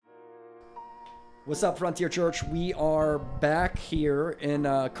What's up, Frontier Church? We are back here in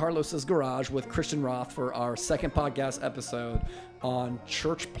Carlos's garage with Christian Roth for our second podcast episode on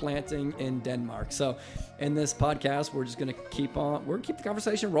church planting in Denmark. So in this podcast, we're just going to keep the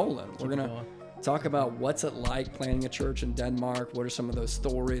conversation rolling. We're going to talk about what's it like planting a church in Denmark. What are some of those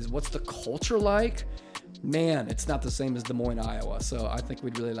stories? What's the culture like? Man, it's not the same as Des Moines, Iowa. So I think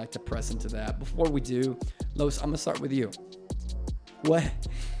we'd really like to press into that. Before we do, Los, I'm going to start with you. What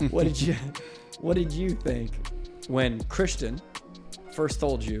did you think when Christian first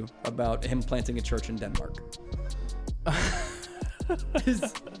told you about him planting a church in Denmark?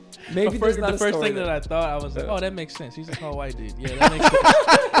 Maybe the first thing that I thought, I was like, oh, that makes sense. He's a tall white dude. Yeah, that makes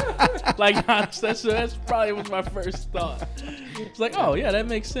sense. Like, honestly, that's probably was my first thought. It's like, oh, yeah, that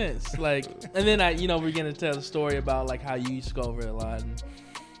makes sense. Like, and then we're going to tell the story about, like, how you used to go over a lot. And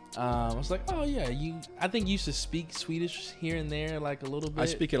I was like, oh, yeah, I think you used to speak Swedish here and there, like, a little bit. I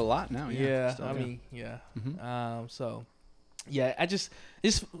speak it a lot now, yeah. Yeah, Mm-hmm. So, yeah,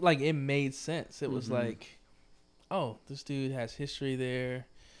 it's like, it made sense. It was like, oh, this dude has history there.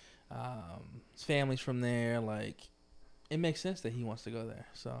 His family's from there. Like, it makes sense that he wants to go there.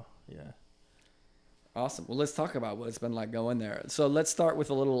 So, yeah. Awesome. Well, let's talk about what it's been like going there. So let's start with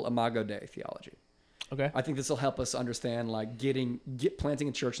a little Imago Dei theology. Okay. I think this will help us understand, like, planting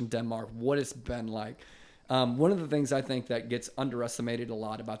a church in Denmark, what it's been like. One of the things I think that gets underestimated a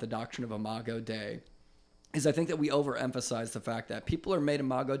lot about the doctrine of Imago Dei is I think that we overemphasize the fact that people are made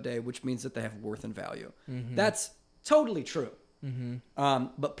Imago Dei, which means that they have worth and value. Mm-hmm. That's totally true. Mm-hmm.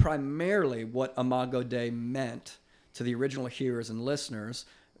 But primarily what Imago Dei meant to the original hearers and listeners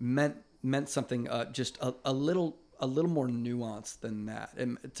meant something just a little more nuanced than that.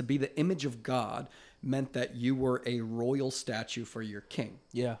 And to be the image of God meant that you were a royal statue for your king.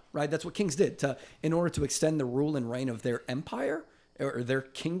 Yeah. Right? That's what kings did. In order to extend the rule and reign of their empire or their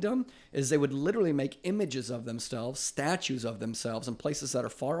kingdom, is they would literally make images of themselves, statues of themselves in places that are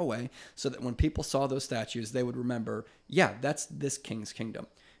far away, so that when people saw those statues, they would remember, yeah, that's this king's kingdom.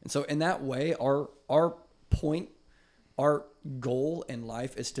 And so in that way, our goal in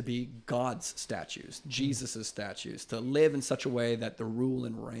life is to be God's statues, Jesus' statues, to live in such a way that the rule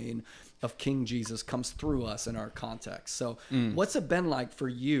and reign of King Jesus comes through us in our context. So what's it been like for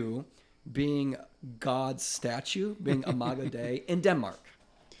you being God's statue, being Imago Dei in Denmark?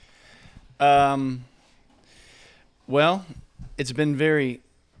 Well, it's been very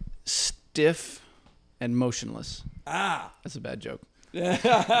stiff and motionless. That's a bad joke.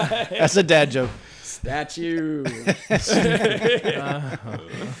 That's a dad joke. Statue.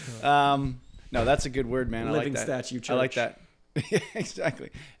 No, that's a good word, man. Living I like that. statue church. I like that. Yeah, exactly.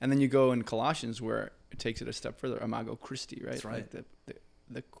 And then you go in Colossians where it takes it a step further. Imago Christi, right? That's right.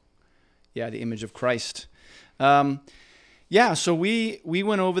 Like the image of Christ. So we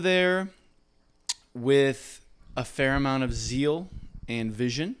went over there with a fair amount of zeal and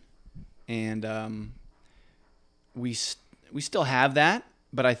vision, and we still have that,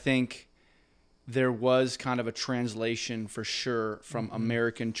 but I think there was kind of a translation for sure from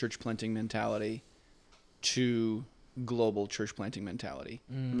American church planting mentality to global church planting mentality,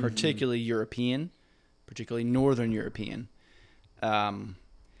 particularly European, particularly Northern European,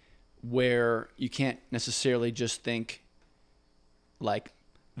 where you can't necessarily just think like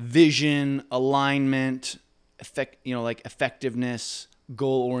vision, alignment, effectiveness,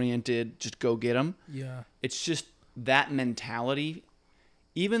 goal-oriented, just go get them. Yeah. It's just that mentality.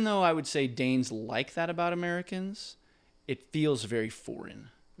 Even though I would say Danes like that about Americans, it feels very foreign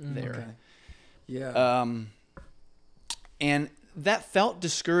there. Okay. Yeah. And that felt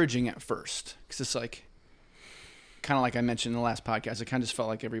discouraging at first because it's like, kind of like I mentioned in the last podcast, it kind of just felt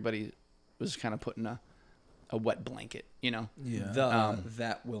like everybody was kind of putting a wet blanket, Yeah.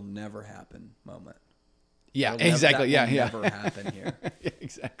 That will never happen moment. Yeah, exactly. That will never happen here. Yeah,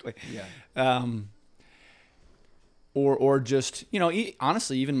 exactly. Yeah. Or just,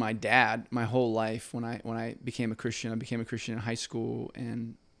 honestly, even my dad, my whole life, when I became a Christian in high school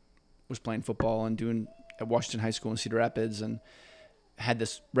and was playing football and doing at Washington High School in Cedar Rapids and had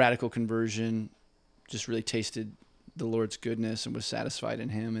this radical conversion, just really tasted the Lord's goodness and was satisfied in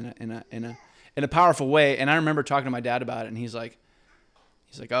Him in a powerful way. And I remember talking to my dad about it, and he's like,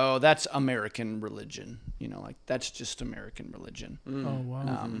 oh, that's American religion, like that's just American religion. Oh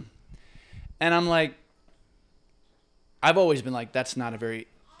wow. And I'm like, I've always been like, that's not a very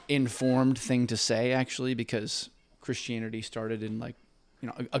informed thing to say, actually, because Christianity started in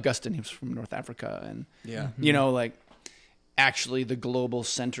Augustine, he was from North Africa. And, actually the global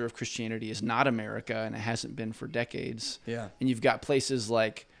center of Christianity is not America, and it hasn't been for decades. Yeah. And you've got places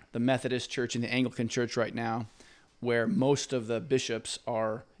like the Methodist Church and the Anglican Church right now, where most of the bishops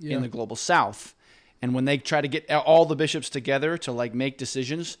are in the global South. And when they try to get all the bishops together to like make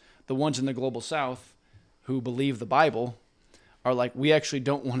decisions, the ones in the global south who believe the Bible are like, we actually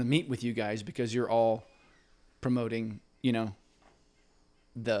don't want to meet with you guys because you're all promoting, you know,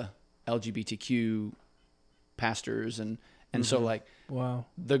 the LGBTQ pastors. And so like, wow,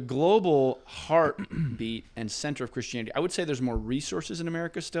 the global heartbeat and center of Christianity, I would say there's more resources in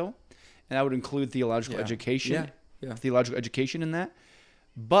America still. And that would include theological education, theological education in that.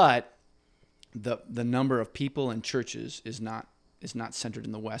 But the number of people and churches is not centered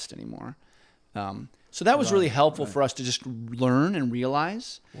in the West anymore. So that was really helpful for us to just learn and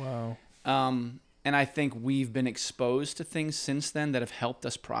realize. Wow. And I think we've been exposed to things since then that have helped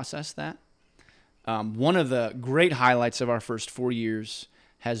us process that. One of the great highlights of our first 4 years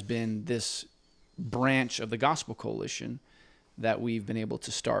has been this branch of the Gospel Coalition that we've been able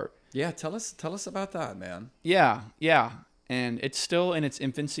to start. Yeah, tell us about that, man. Yeah. And it's still in its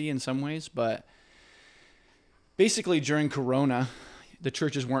infancy in some ways, but basically during Corona, the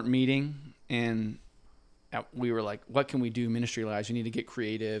churches weren't meeting, and we were like, what can we do ministry-wise? We need to get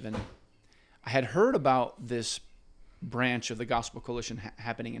creative. And I had heard about this branch of the Gospel Coalition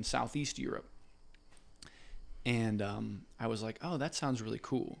happening in Southeast Europe. And I was like, oh, that sounds really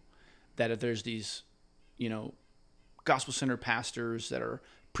cool. That if there's these, you know, gospel-centered pastors that are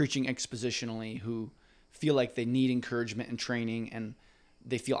preaching expositionally who feel like they need encouragement and training, and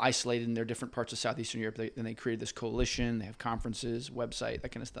they feel isolated in their different parts of Southeastern Europe. Then they created this coalition. They have conferences, website, that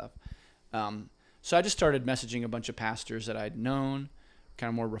kind of stuff. So I just started messaging a bunch of pastors that I'd known, kind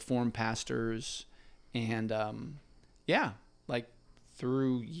of more Reformed pastors. And like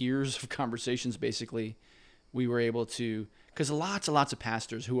through years of conversations, basically, we were able to, because lots and lots of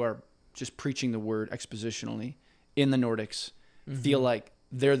pastors who are just preaching the word expositionally in the Nordics feel like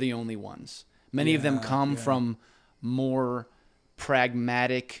they're the only ones. Many of them come from more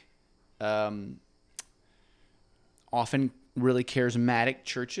pragmatic, often really charismatic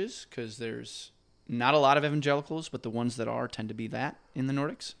churches, because there's not a lot of evangelicals, but the ones that are tend to be that in the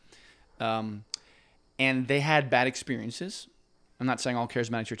Nordics. And they had bad experiences. I'm not saying all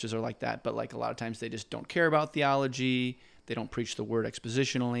charismatic churches are like that, but like a lot of times they just don't care about theology. They don't preach the word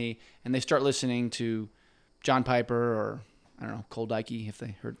expositionally, and they start listening to John Piper or, I don't know, Cole Dikey, if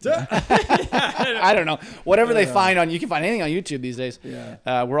they heard. I don't know. Whatever they find on, you can find anything on YouTube these days.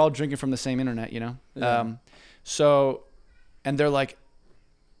 Yeah. We're all drinking from the same internet, you know? Yeah. So, and they're like,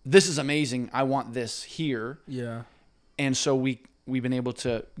 this is amazing. I want this here. Yeah. And so we've been able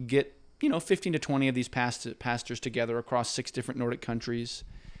to get, 15 to 20 of these pastors together across 6 different Nordic countries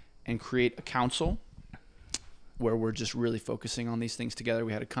and create a council where we're just really focusing on these things together.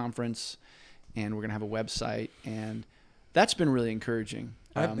 We had a conference, and we're going to have a website, and that's been really encouraging.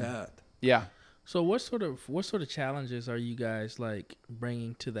 I bet. Yeah. So what sort of challenges are you guys like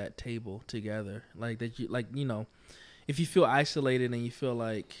bringing to that table together? Like that you if you feel isolated and you feel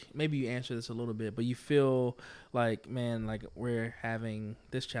like, maybe you answer this a little bit, but you feel like, man, like we're having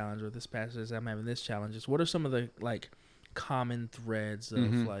this challenge, or this pastor says I'm having this challenges. What are some of the like common threads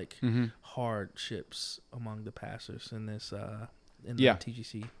of hardships among the pastors in this in the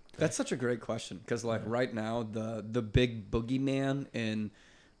TGC? That's such a great question, because like right now the big boogeyman in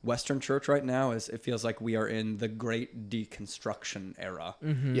Western church right now is, it feels like we are in the great deconstruction era,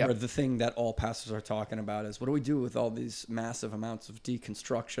 where the thing that all pastors are talking about is, what do we do with all these massive amounts of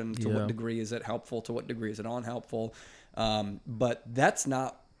deconstruction? To what degree is it helpful? To what degree is it unhelpful? But that's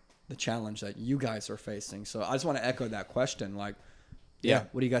not the challenge that you guys are facing. So I just want to echo that question. Like, what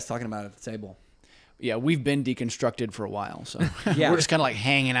are you guys talking about at the table? Yeah, we've been deconstructed for a while, so we're just kind of like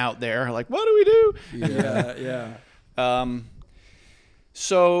hanging out there, like, what do we do? Yeah.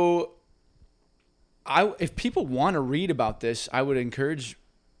 So if people want to read about this, I would encourage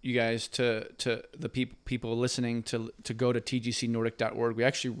you guys to the people listening to go to tgcnordic.org. We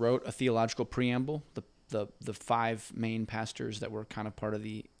actually wrote a theological preamble, the 5 main pastors that were kind of part of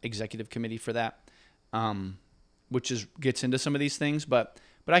the executive committee for that, which gets into some of these things, but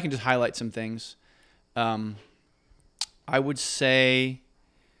I can just highlight some things. I would say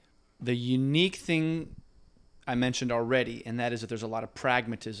the unique thing I mentioned already, and that is that there's a lot of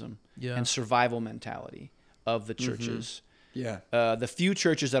pragmatism and survival mentality of the churches. Yeah. The few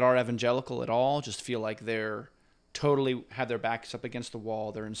churches that are evangelical at all just feel like they're totally have their backs up against the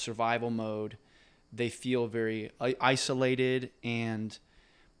wall. They're in survival mode. They feel very isolated, and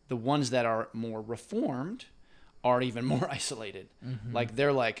the ones that are more reformed are even more isolated. Like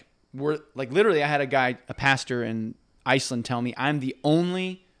they're like, literally I had a pastor in Iceland tell me I'm the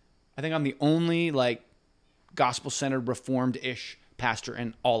only like gospel-centered reformed-ish pastor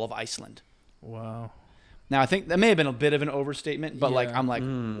in all of Iceland. Wow. Now I think that may have been a bit of an overstatement, but like I'm like,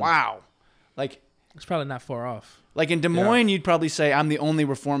 wow. Like It's probably not far off. Like in Des Moines, you'd probably say I'm the only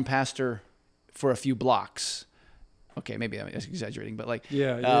Reformed pastor for a few blocks. Okay, maybe I'm exaggerating, but like,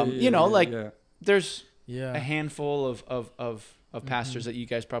 there's a handful of pastors that you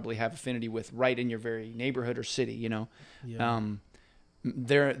guys probably have affinity with right in your very neighborhood or city, you know. Yeah.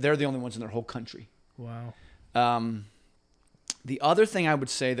 They're the only ones in their whole country. Wow. The other thing I would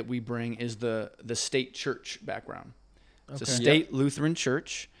say that we bring is the state church background. It's a state Lutheran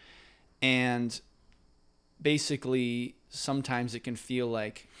church, and basically sometimes it can feel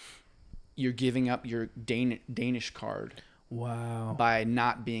like you're giving up your Danish card. Wow. By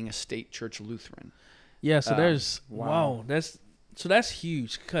not being a state church Lutheran. Yeah, so that's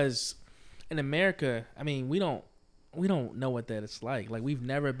huge, because in America, I mean, we don't know what that is like. Like, we've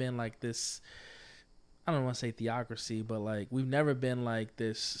never been like this, I don't want to say theocracy, but like we've never been like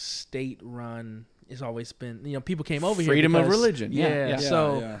this state-run. It's always been, you know, people came over here. Freedom of religion. Yeah.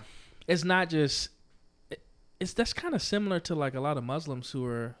 So it's not just, that's kind of similar to like a lot of Muslims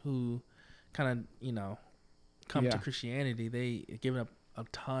who kind of, you know, come to Christianity. They giving up a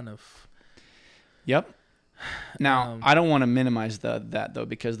ton of. Yep. Now, I don't want to minimize that though,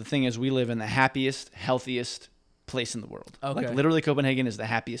 because the thing is, we live in the happiest, healthiest place in the world. Okay. Like, literally, Copenhagen is the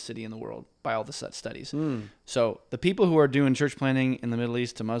happiest city in the world by all the studies. So the people who are doing church planting in the Middle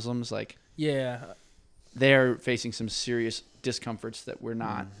East to Muslims, like, they're facing some serious discomforts that we're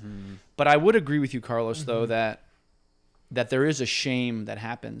not. But I would agree with you, Carlos, though, that there is a shame that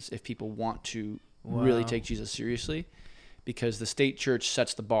happens if people want to really take Jesus seriously, because the state church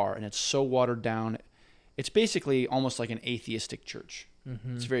sets the bar, and it's so watered down. It's basically almost like an atheistic church.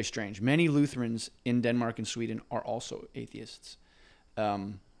 It's very strange. Many Lutherans in Denmark and Sweden are also atheists.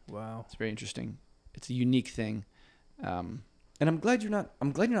 Wow, it's very interesting. It's a unique thing. And I'm glad you're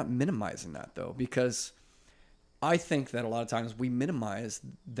not minimizing that, though, because I think that a lot of times we minimize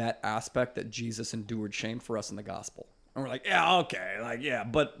that aspect that Jesus endured shame for us in the gospel. And we're like, yeah, okay, like, yeah,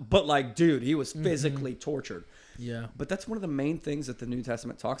 but like, dude, he was physically tortured. Yeah. But that's one of the main things that the New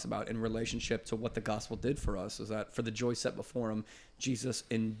Testament talks about in relationship to what the gospel did for us, is that for the joy set before him, Jesus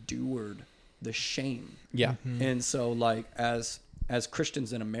endured the shame. Yeah. And so, like, as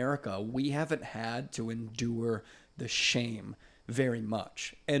Christians in America, we haven't had to endure the shame very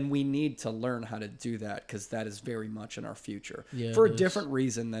much. And we need to learn how to do that, because that is very much in our future. Yeah, for a different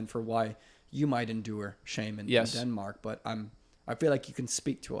reason than for why you might endure shame in Denmark. But I feel like you can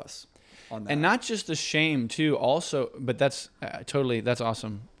speak to us on that. And not just the shame too, also, but that's that's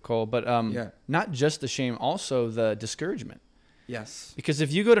awesome, Cole. But not just the shame, also the discouragement. Yes. Because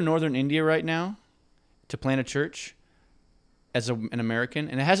if you go to northern India right now to plant a church as an American,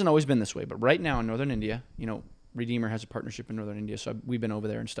 and it hasn't always been this way, but right now in northern India, you know, Redeemer has a partnership in northern India, so we've been over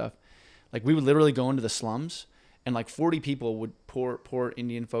there and stuff. Like, we would literally go into the slums, and like 40 people would, poor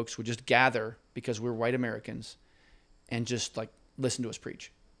Indian folks would just gather, because we're white Americans, and just like listen to us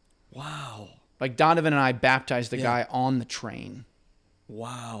preach. Wow. Like, Donovan and I baptized the guy on the train.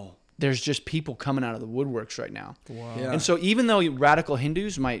 Wow. There's just people coming out of the woodworks right now. Wow. Yeah. And so even though radical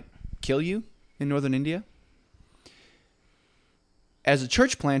Hindus might kill you in northern India, as a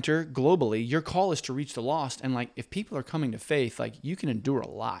church planter globally, your call is to reach the lost. And like, if people are coming to faith, like, you can endure a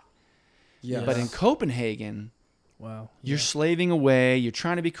lot. Yeah. But in Copenhagen, you're slaving away, you're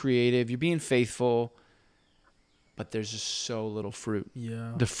trying to be creative, you're being faithful, but there's just so little fruit.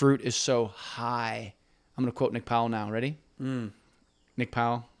 Yeah. The fruit is so high. I'm going to quote Nick Powell now. Ready? Nick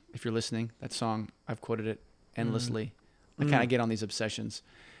Powell, if you're listening, that song, I've quoted it endlessly. I kind of get on these obsessions.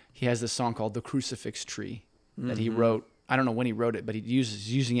 He has this song called The Crucifix Tree that he wrote. I don't know when he wrote it, but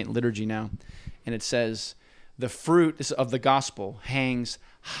he's using it in liturgy now. And it says, the fruit of the gospel hangs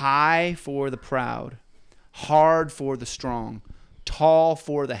high for the proud, hard for the strong, tall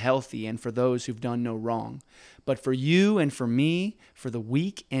for the healthy, and for those who've done no wrong. But for you and for me, for the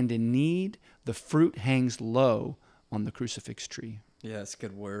weak and in need, the fruit hangs low on the crucifix tree. Yeah, it's a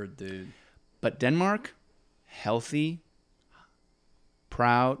good word, dude. But Denmark, healthy,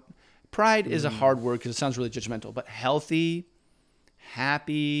 proud. Pride is a hard word because it sounds really judgmental, but healthy,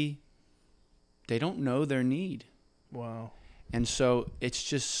 happy, they don't know their need. Wow. And so it's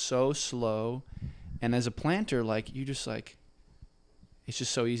just so slow. And as a planter, like, you just like, it's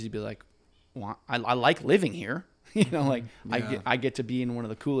just so easy to be like, well, I like living here. You know, like, I get to be in one of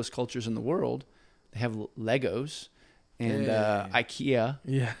the coolest cultures in the world. They have Legos and IKEA.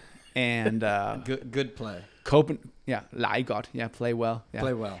 Yeah. And good play. Legot. Yeah, play well. Yeah.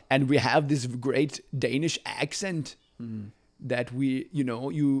 Play well. And we have this great Danish accent that we, you know,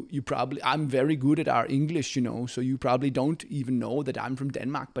 you probably, I'm very good at our English, you know, so you probably don't even know that I'm from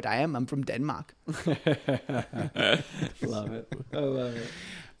Denmark, but I'm from Denmark. Love it. I love it.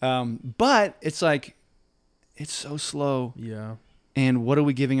 But it's like, it's so slow. Yeah. And what are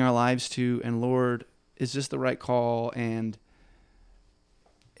we giving our lives to? And Lord, is this the right call? And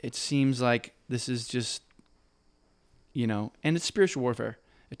it seems like this is just, and it's spiritual warfare.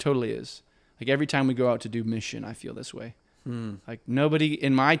 It totally is. Like every time we go out to do mission, I feel this way. Like nobody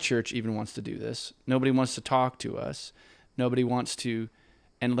in my church even wants to do this. Nobody wants to talk to us. Nobody wants to,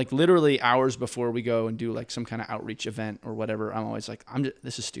 and like literally hours before we go and do like some kind of outreach event or whatever, I'm always like,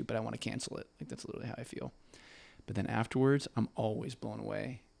 this is stupid. I want to cancel it. Like that's literally how I feel. But then afterwards, I'm always blown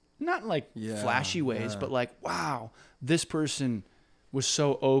away. Not like flashy ways, but like, wow, this person was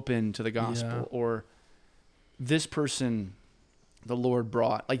so open to the gospel, or this person the Lord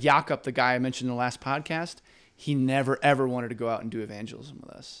brought. Like Jakob, the guy I mentioned in the last podcast, he never, ever wanted to go out and do evangelism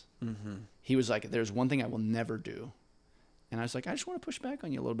with us. Mm-hmm. He was like, there's one thing I will never do. And I was like, I just want to push back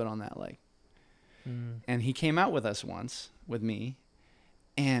on you a little bit on that. And he came out with us once, with me.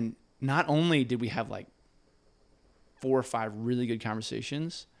 And not only did we have like 4 or 5 really good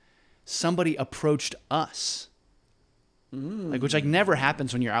conversations, somebody approached us. Like, which like never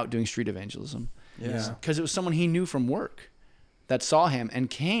happens when you're out doing street evangelism. Yeah. Because it was someone he knew from work that saw him and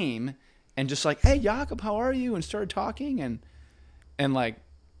came and just like, hey, Jakob, how are you? And started talking and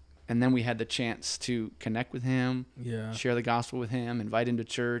then we had the chance to connect with him, share the gospel with him, invite him to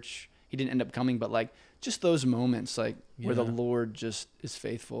church. He didn't end up coming, but like just those moments like where the Lord just is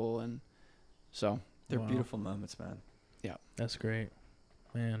faithful. And so they're beautiful moments, man. Yeah. That's great,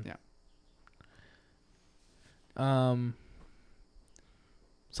 man. Yeah.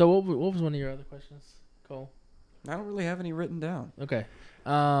 So what was one of your other questions, Cole? I don't really have any written down. Okay.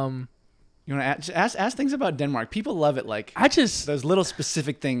 You want to ask things about Denmark? People love it. Like I just those little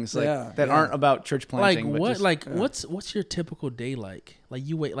specific things like that aren't about church planting. Like what? What's your typical day like? Like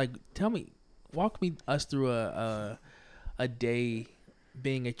you wait. Like walk us through a day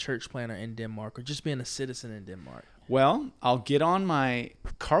being a church planter in Denmark, or just being a citizen in Denmark. Well, I'll get on my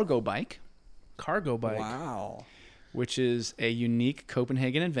cargo bike. Cargo bike. Wow. Which is a unique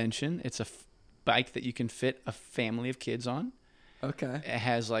Copenhagen invention. It's a bike that you can fit a family of kids on. Okay. It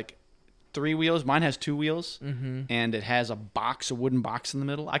has like 3 wheels. Mine has 2 wheels. Mm-hmm. And it has a wooden box in the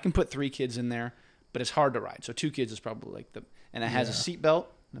middle. I can put 3 kids in there, but it's hard to ride. So 2 kids is probably like and it has a seat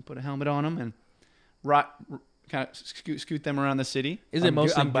belt. And I put a helmet on them and kind of scoot them around the city. Is it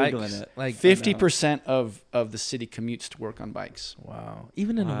mostly bikes? Googling it. Like 50% of the city commutes to work on bikes. Wow.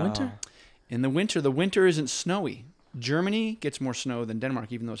 Even in the winter? In the winter isn't snowy. Germany gets more snow than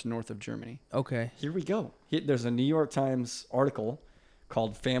Denmark, even though it's north of Germany. Okay. Here we go. There's a New York Times article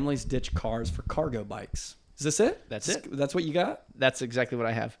called "Families Ditch Cars for Cargo Bikes." Is this it? That's it. That's what you got? That's exactly what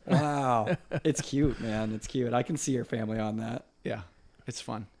I have. Wow. It's cute, man. It's cute. I can see your family on that. Yeah. It's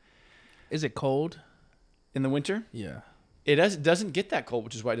fun. Is it cold? In the winter? Yeah. It doesn't get that cold,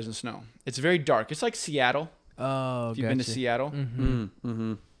 which is why it doesn't snow. It's very dark. It's like Seattle. Oh, if you've been to Seattle. Mm-hmm.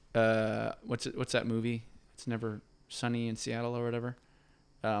 Mm-hmm. What's that movie? It's Never Sunny in Seattle or whatever.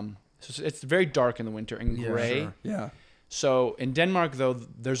 So it's very dark in the winter and gray. Sure. Yeah. So in Denmark, though,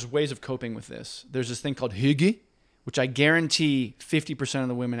 there's ways of coping with this. There's this thing called hygge, which I guarantee 50% of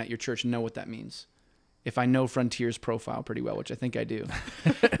the women at your church know what that means. If I know Frontier's profile pretty well, which I think I do,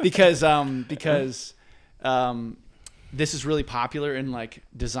 because this is really popular in like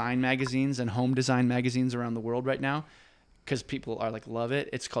design magazines and home design magazines around the world right now, because people are like love it.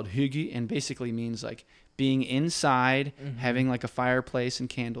 It's called hygge and basically means like being inside, having like a fireplace and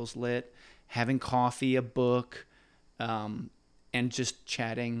candles lit, having coffee, a book, and just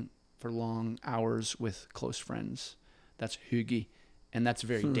chatting for long hours with close friends. That's hygge. And that's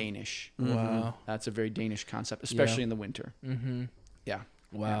very Danish. Wow. That's a very Danish concept, especially in the winter. Mm-hmm. Yeah.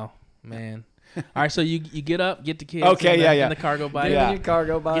 Wow, man. All right, so you get up, get the kids in the cargo bike. Get in your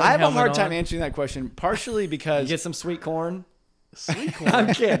cargo bike. I have a hard time answering that question, partially because... You get some sweet corn. Sweet corn?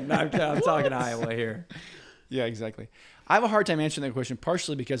 I'm kidding. I'm talking Iowa here. Yeah, exactly. I have a hard time answering that question,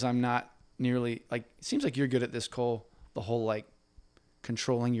 partially because I'm not nearly... Like, it seems like you're good at this, Cole. The whole, like,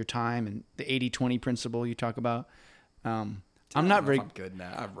 controlling your time and the 80-20 principle you talk about. I'm not very good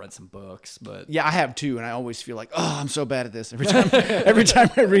now. I've read some books, but yeah, I have too, and I always feel like, oh, I'm so bad at this every time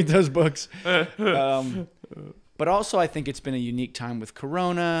I read those books. But also, I think it's been a unique time with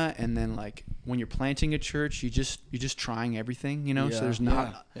Corona, and then like when you're planting a church, you're just trying everying, you know. Yeah, so there's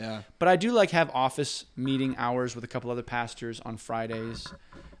not. Yeah. But I do like have office meeting hours with a couple other pastors on Fridays,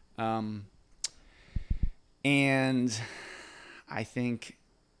 and I think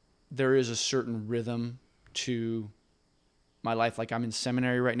there is a certain rhythm to my life. Like I'm in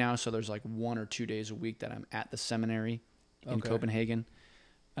seminary right now, so there's like 1 or 2 days a week that I'm at the seminary in Copenhagen.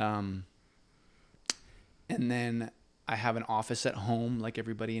 And then I have an office at home like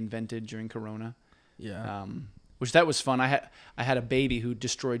everybody invented during Corona. Yeah. Which that was fun. I had a baby who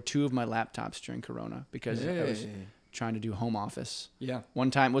destroyed 2 of my laptops during Corona because I was trying to do home office. Yeah.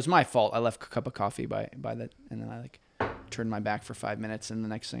 One time it was my fault. I left a cup of coffee by that, and then I like turned my back for 5 minutes, and the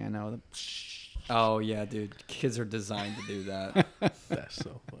next thing I know, Oh yeah, dude. Kids are designed to do that. That's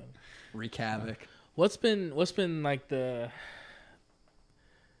so funny. Wreak havoc. What's been like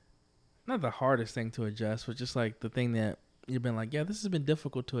not the hardest thing to adjust, but just like the thing that you've been like, yeah, this has been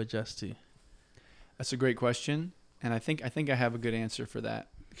difficult to adjust to? That's a great question, and I think I have a good answer for that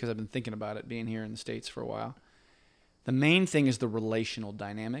because I've been thinking about it being here in the States for a while. The main thing is the relational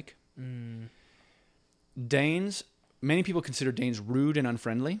dynamic. Danes, many people consider Danes rude and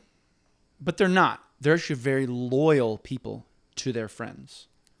unfriendly, but they're not. They're actually very loyal people to their friends.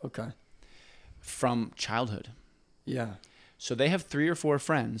 Okay. From childhood. Yeah. So they have 3 or 4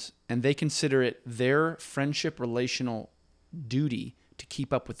 friends, and they consider it their friendship relational duty to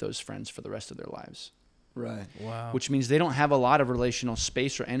keep up with those friends for the rest of their lives. Right. Wow. Which means they don't have a lot of relational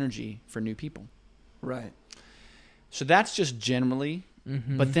space or energy for new people. Right. So that's just generally.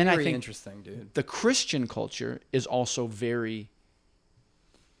 But then Very I think interesting, dude. the Christian culture is also very,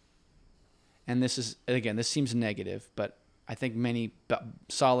 and this is, again, this seems negative, but I think many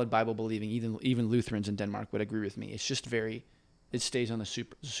solid Bible believing, even Lutherans in Denmark would agree with me. It's just very, it stays on the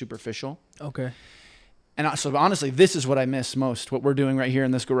superficial. Okay. And so honestly, this is what I miss most, what we're doing right here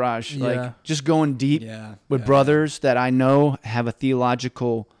in this garage. Yeah. Like just going deep with Yeah. brothers that I know have a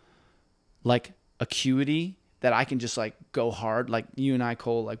theological like acuity that I can just like go hard. Like you and I,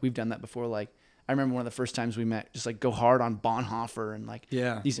 Cole, like we've done that before. Like I remember one of the first times we met, just like go hard on Bonhoeffer and like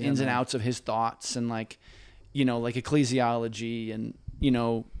these ins and outs of his thoughts and like, you know, like ecclesiology and, you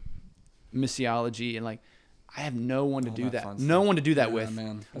know, missiology and like, I have no one to do that. No one to do that with,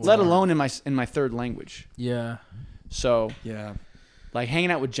 man. let alone in my third language. Yeah. So Yeah. like hanging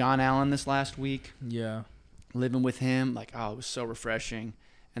out with John Allen this last week, Yeah. living with him, like, oh, it was so refreshing.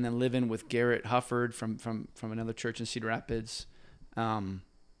 And then living with Garrett Hufford from another church in Cedar Rapids.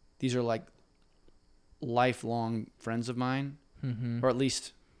 These are like lifelong friends of mine, or at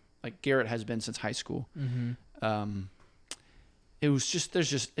least like Garrett has been since high school. It was just,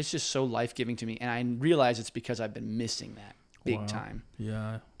 it's just so life-giving to me. And I realize it's because I've been missing that big time.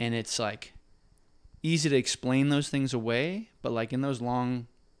 Yeah. And it's like easy to explain those things away, but like in those long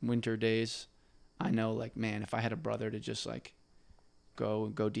winter days, I know like, man, if I had a brother to just like go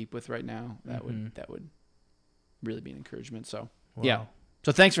deep with right now, that would really be an encouragement. So yeah.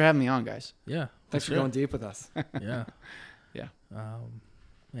 So thanks for having me on, guys. Yeah. Thanks for going deep with us. Yeah. Yeah.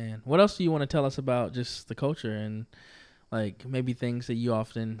 Man, what else do you want to tell us about just the culture and like maybe things that you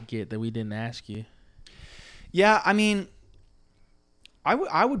often get that we didn't ask you? Yeah, I mean,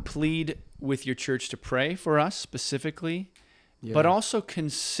 I would plead with your church to pray for us specifically, but also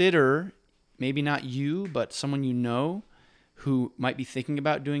consider, maybe not you, but someone you know who might be thinking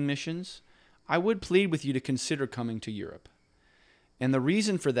about doing missions. I would plead with you to consider coming to Europe. And the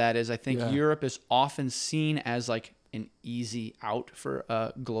reason for that is I think Europe is often seen as like an easy out for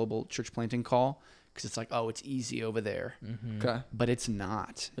a global church planting call because it's like, oh, it's easy over there. Okay. But it's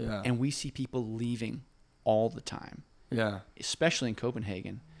not. Yeah. And we see people leaving all the time. Yeah. Especially in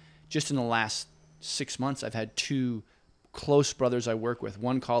Copenhagen. Just in the last 6 months, I've had 2 close brothers I work with,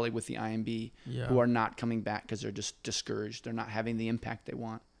 one colleague with the IMB, who are not coming back because they're just discouraged. They're not having the impact they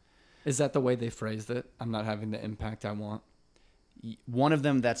want. Is that the way they phrased it? I'm not having the impact I want. One of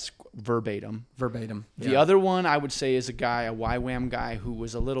them, that's verbatim. Verbatim. The other one, I would say, is a YWAM guy who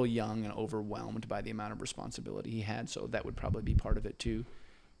was a little young and overwhelmed by the amount of responsibility he had. So that would probably be part of it too.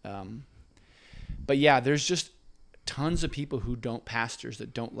 But yeah, there's just tons of people pastors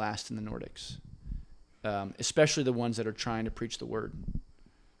that don't last in the Nordics. Especially the ones that are trying to preach the word,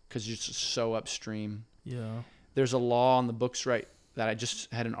 because it's just so upstream. Yeah. There's a law on the books, right, that I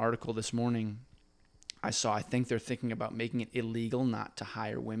just had an article this morning I think they're thinking about making it illegal not to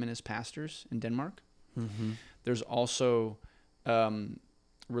hire women as pastors in Denmark. Mm-hmm. There's also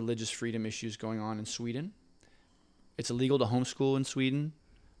religious freedom issues going on in Sweden. It's illegal to homeschool in Sweden,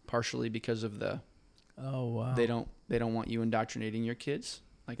 partially because of they don't want you indoctrinating your kids.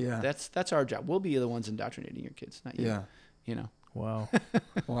 Like that's our job. We'll be the ones indoctrinating your kids, not you. Yeah. You know. Wow.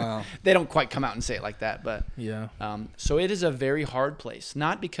 Wow. They don't quite come out and say it like that, but yeah. So it is a very hard place,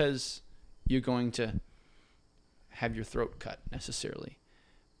 not because you're going to have your throat cut necessarily,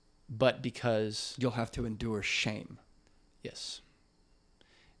 but because you'll have to endure shame. Yes.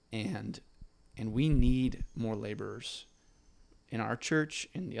 And we need more laborers in our church,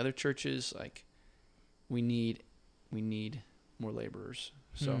 in the other churches. Like we need more laborers.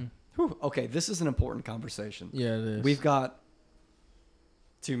 So Whew, okay, this is an important conversation. Yeah, it is. We've got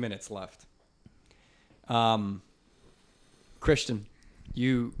 2 minutes left. Christian,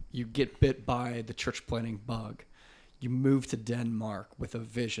 you get bit by the church planting bug. You move to Denmark with a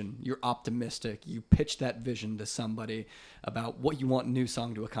vision. You're optimistic. You pitch that vision to somebody about what you want New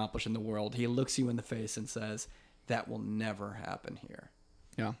Song to accomplish in the world. He looks you in the face and says, that will never happen here.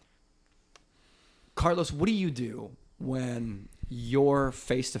 Yeah. Carlos, what do you do when you're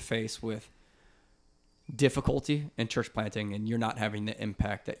face-to-face with difficulty in church planting and you're not having the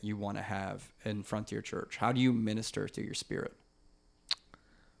impact that you want to have in Frontier Church? How do you minister to your spirit?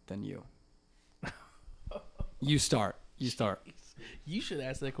 Then you start. You should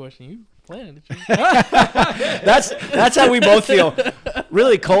ask that question. You planted it. That's how we both feel.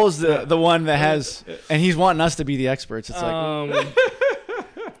 Really, Cole's the one that has, and he's wanting us to be the experts. It's like,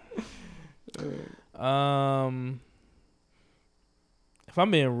 if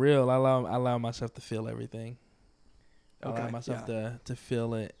I'm being real, I allow myself to feel everything. I allow myself to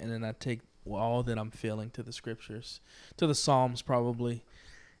feel it, and then I take all that I'm feeling to the scriptures, to the Psalms probably,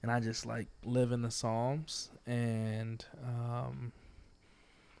 and I just like live in the Psalms, and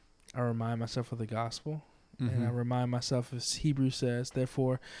I remind myself of the gospel, and I remind myself, as Hebrews says,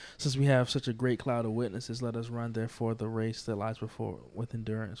 therefore, since we have such a great cloud of witnesses, let us run therefore the race that lies before with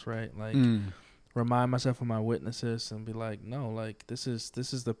endurance, right? Like, remind myself of my witnesses and be like, no, like this is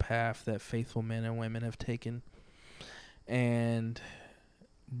the path that faithful men and women have taken, and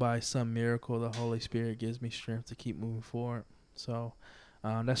by some miracle, the Holy Spirit gives me strength to keep moving forward. So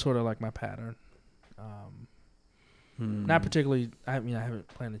that's sort of like my pattern. Not particularly. I mean, I haven't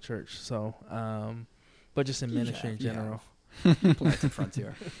planted church, so but just in ministry in general. Planted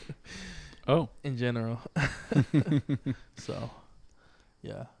Frontier. Oh, in general. So,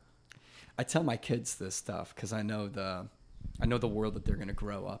 yeah. I tell my kids this stuff because I know the world that they're going to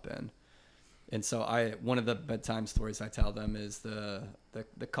grow up in, and so one of the bedtime stories I tell them is the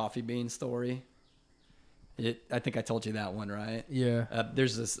coffee bean story. I think I told you that one, right? Yeah.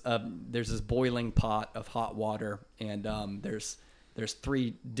 There's this boiling pot of hot water, and there's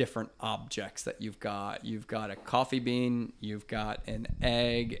 3 different objects that you've got. You've got a coffee bean, you've got an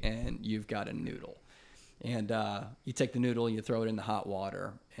egg, and you've got a noodle. And you take the noodle, you throw it in the hot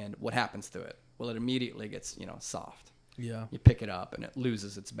water, and what happens to it? Well, it immediately gets soft. Yeah. You pick it up, and it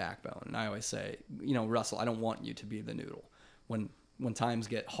loses its backbone. And I always say, Russell, I don't want you to be the noodle. When times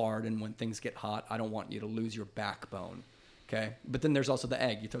get hard and when things get hot, I don't want you to lose your backbone, okay? But then there's also the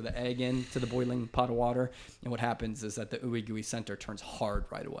egg. You throw the egg into the boiling pot of water, and what happens is that the ooey gooey center turns hard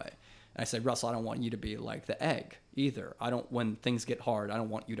right away. And I say, Russell, I don't want you to be like the egg either. When things get hard, I don't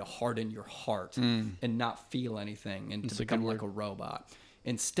want you to harden your heart and not feel anything and to become like a robot.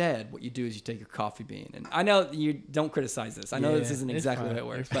 Instead, what you do is you take your coffee bean, and I know you don't criticize this. I know this isn't exactly how it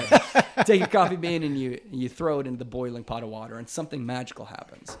works, but take your coffee bean and you throw it into the boiling pot of water, and something magical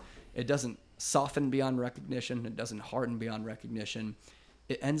happens. It doesn't soften beyond recognition. It doesn't harden beyond recognition.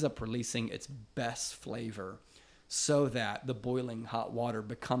 It ends up releasing its best flavor so that the boiling hot water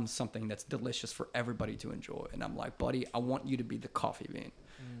becomes something that's delicious for everybody to enjoy. And I'm like, buddy, I want you to be the coffee bean.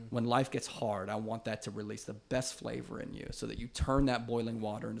 When life gets hard, I want that to release the best flavor in you so that you turn that boiling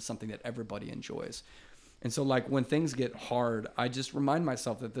water into something that everybody enjoys. And so, like, when things get hard, I just remind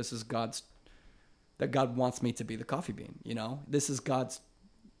myself that that God wants me to be the coffee bean, This is God's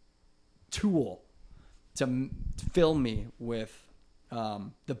tool to fill me with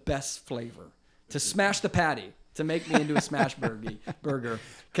the best flavor, to smash the patty, to make me into a smash burger.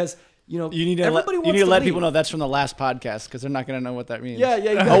 Because you need to let people know that's from the last podcast because they're not going to know what that means. Yeah.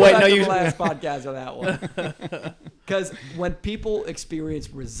 You the last podcast of that one. Because when people experience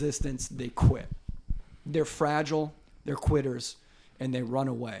resistance, they quit. They're fragile, they're quitters, and they run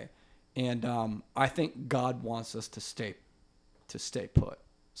away. And I think God wants us to stay put.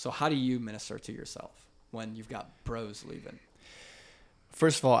 So how do you minister to yourself when you've got bros leaving?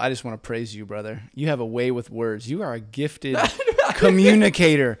 First of all, I just want to praise you, brother. You have a way with words. You are a gifted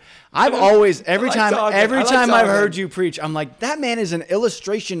communicator. I've always, every time I've heard you preach, I'm like, that man is an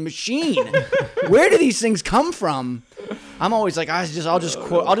illustration machine. Where do these things come from? I'm always like, I'll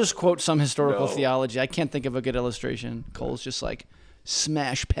just quote some historical theology. I can't think of a good illustration. Cole's just like,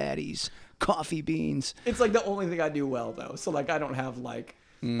 smash patties, coffee beans. It's like the only thing I do well, though. So like, I don't have like.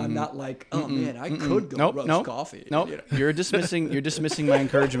 I'm not like, man, I could go roast coffee. Nope. You're dismissing my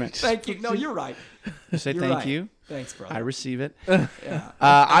encouragement. Thank you. No, you're right. You say thank you. Thanks, brother. I receive it. Yeah.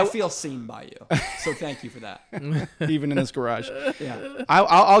 I feel seen by you. So thank you for that. Even in this garage. Yeah.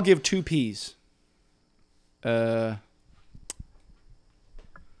 I'll give 2 P's.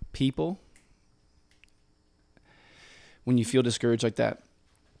 People. When you feel discouraged like that,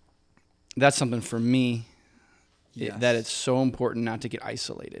 that's something for me Yes. that it's so important not to get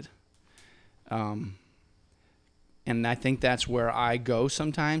isolated. And I think that's where I go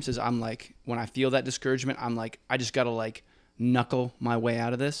sometimes is I'm like, when I feel that discouragement, I'm like, I just got to like knuckle my way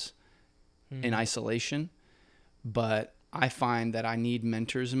out of this in isolation. But I find that I need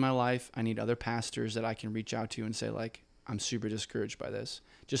mentors in my life. I need other pastors that I can reach out to and say like, I'm super discouraged by this.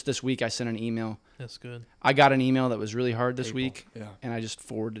 Just this week, I sent an email. That's good. I got an email that was really hard this week. Yeah. And I just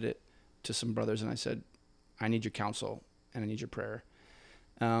forwarded it to some brothers and I said, I need your counsel and I need your prayer.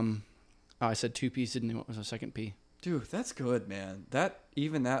 I said 2 P's, didn't know what was the second P. Dude, that's good, man. That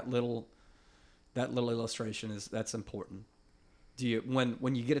little illustration that's important. Do you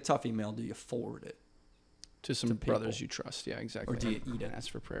when you get a tough email, do you forward it To some to people? brothers you trust. Yeah, exactly. Or do you eat it? And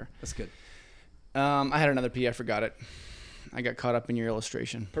ask for prayer. That's good. I had another P. I forgot it. I got caught up in your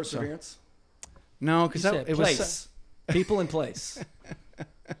illustration. Perseverance. No, because You said it Place. was People in place.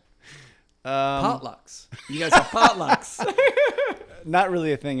 potlucks. Potlucks. You guys have potlucks. Not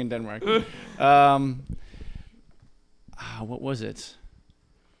really a thing in Denmark. What was it?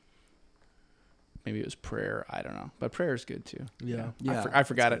 Maybe it was prayer. I don't know. But prayer is good too. Yeah. Yeah, I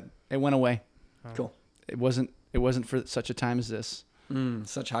forgot it. It went away. Cool. It wasn't for such a time as this.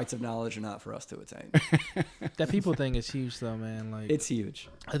 Such heights of knowledge are not for us to attain. That people thing is huge, though, man. Like, It's huge.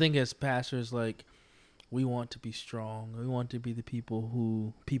 I think as pastors, like, we want to be strong. We want to be the people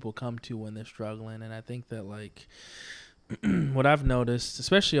who people come to when they're struggling. And I think that, like, what I've noticed,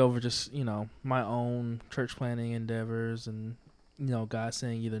 especially over just, my own church planting endeavors and, God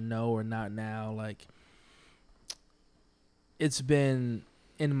saying either no or not now, like, it's been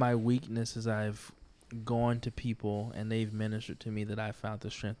in my weakness as I've gone to people and they've ministered to me that I found the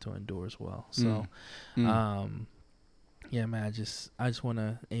strength to endure as well. So, yeah, man, I just want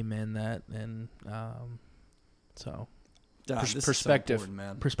to amen that. And, so This is so perspective. important,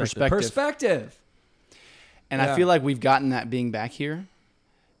 man. perspective. And Yeah. I feel like we've gotten that being back here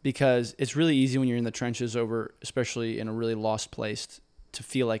because it's really easy when you're in the trenches over, especially in a really lost place, to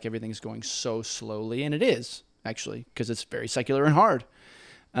feel like everything's going so slowly. And it is, actually, because it's very secular and hard.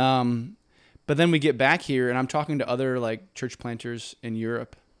 But then we get back here, and I'm talking to other like church planters in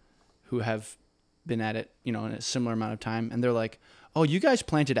Europe who have been at it, in a similar amount of time. And they're like, oh, you guys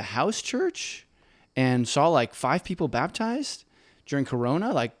planted a house church and saw like 5 people baptized during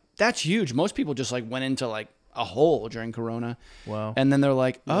Corona? Like, that's huge. Most people just like went into like a hole during Corona. Wow. And then they're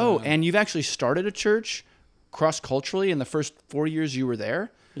like, oh, and you've actually started a church cross-culturally in the first 4 years you were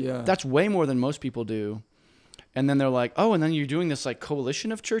there? Yeah. That's way more than most people do. And then they're like, oh, and then you're doing this like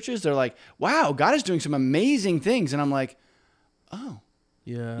coalition of churches. They're like, wow, God is doing some amazing things. And I'm like, oh,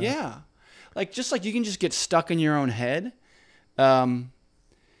 yeah. Like, just like you can just get stuck in your own head. And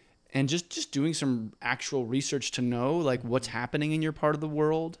just doing some actual research to know like what's happening in your part of the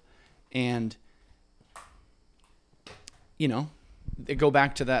world. And, they go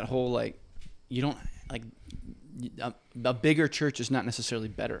back to that whole, like, you don't like a bigger church is not necessarily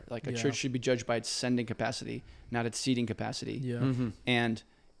better. Like a church should be judged by its sending capacity, not its seating capacity. Yeah. Mm-hmm. And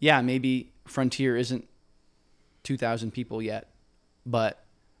yeah, maybe Frontier isn't 2,000 people yet, but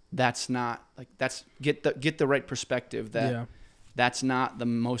that's not like, get the right perspective that that's not the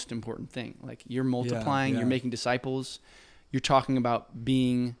most important thing. Like, you're multiplying, you're making disciples. You're talking about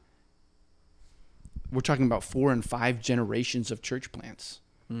we're talking about 4 and 5 generations of church plants.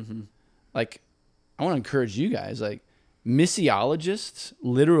 Mm-hmm. Like, I want to encourage you guys, like, missiologists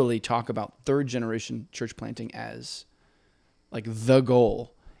literally talk about 3rd generation church planting as like the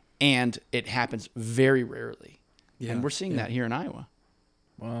goal, and it happens very rarely. Yeah. And we're seeing that here in Iowa.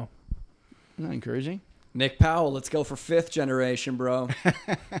 Wow. Isn't that encouraging? Nick Powell, let's go for 5th generation, bro.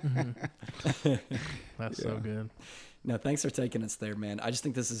 That's so good. No, thanks for taking us there, man. I just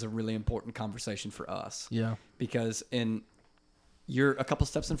think this is a really important conversation for us. Yeah. Because you're a couple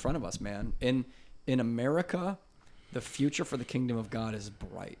steps in front of us, man. In America, the future for the kingdom of God is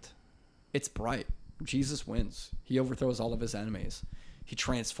bright. It's bright. Jesus wins. He overthrows all of his enemies. He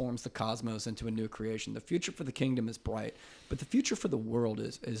transforms the cosmos into a new creation. The future for the kingdom is bright, but the future for the world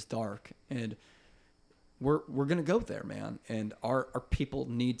is dark. And we're going to go there, man. And our people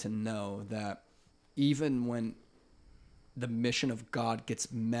need to know that even when the mission of God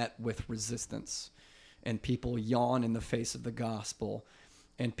gets met with resistance and people yawn in the face of the gospel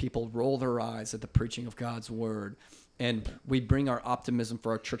and people roll their eyes at the preaching of God's word, and we bring our optimism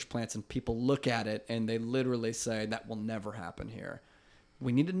for our church plants and people look at it and they literally say that will never happen here.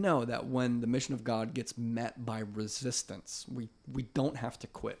 We need to know that when the mission of God gets met by resistance, we don't have to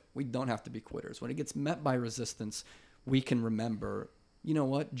quit. We don't have to be quitters. When it gets met by resistance, we can remember you know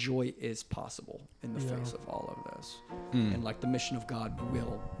what? Joy is possible in the face of all of this. And like the mission of God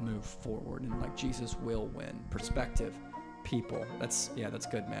will move forward, and like Jesus will win. Perspective, people. That's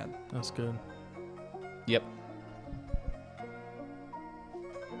good, man. That's good. Yep.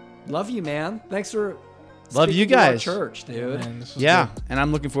 Love you, man. Thanks for love you to our guys. Church, dude. Man, Good. And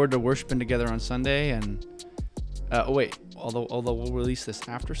I'm looking forward to worshiping together on Sunday. And although we'll release this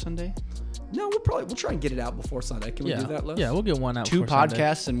after Sunday. No, we'll try and get it out before Sunday. Can we do that, Liz? Yeah, we'll get one out. 2 before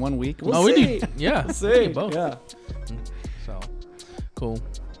podcasts Sunday. in 1 week. We'll we see. do. Yeah, We'll see. we do both. Yeah. So cool.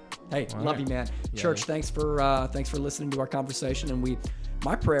 Hey, All love right. you, man. Yeah, Church, thanks for listening to our conversation. And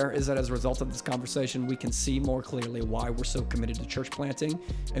my prayer is that as a result of this conversation, we can see more clearly why we're so committed to church planting,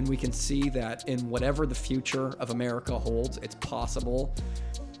 and we can see that in whatever the future of America holds, it's possible.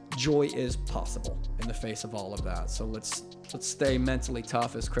 Joy is possible in the face of all of that. So let's stay mentally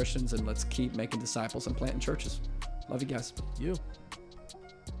tough as Christians, and let's keep making disciples and planting churches. Love you guys. You.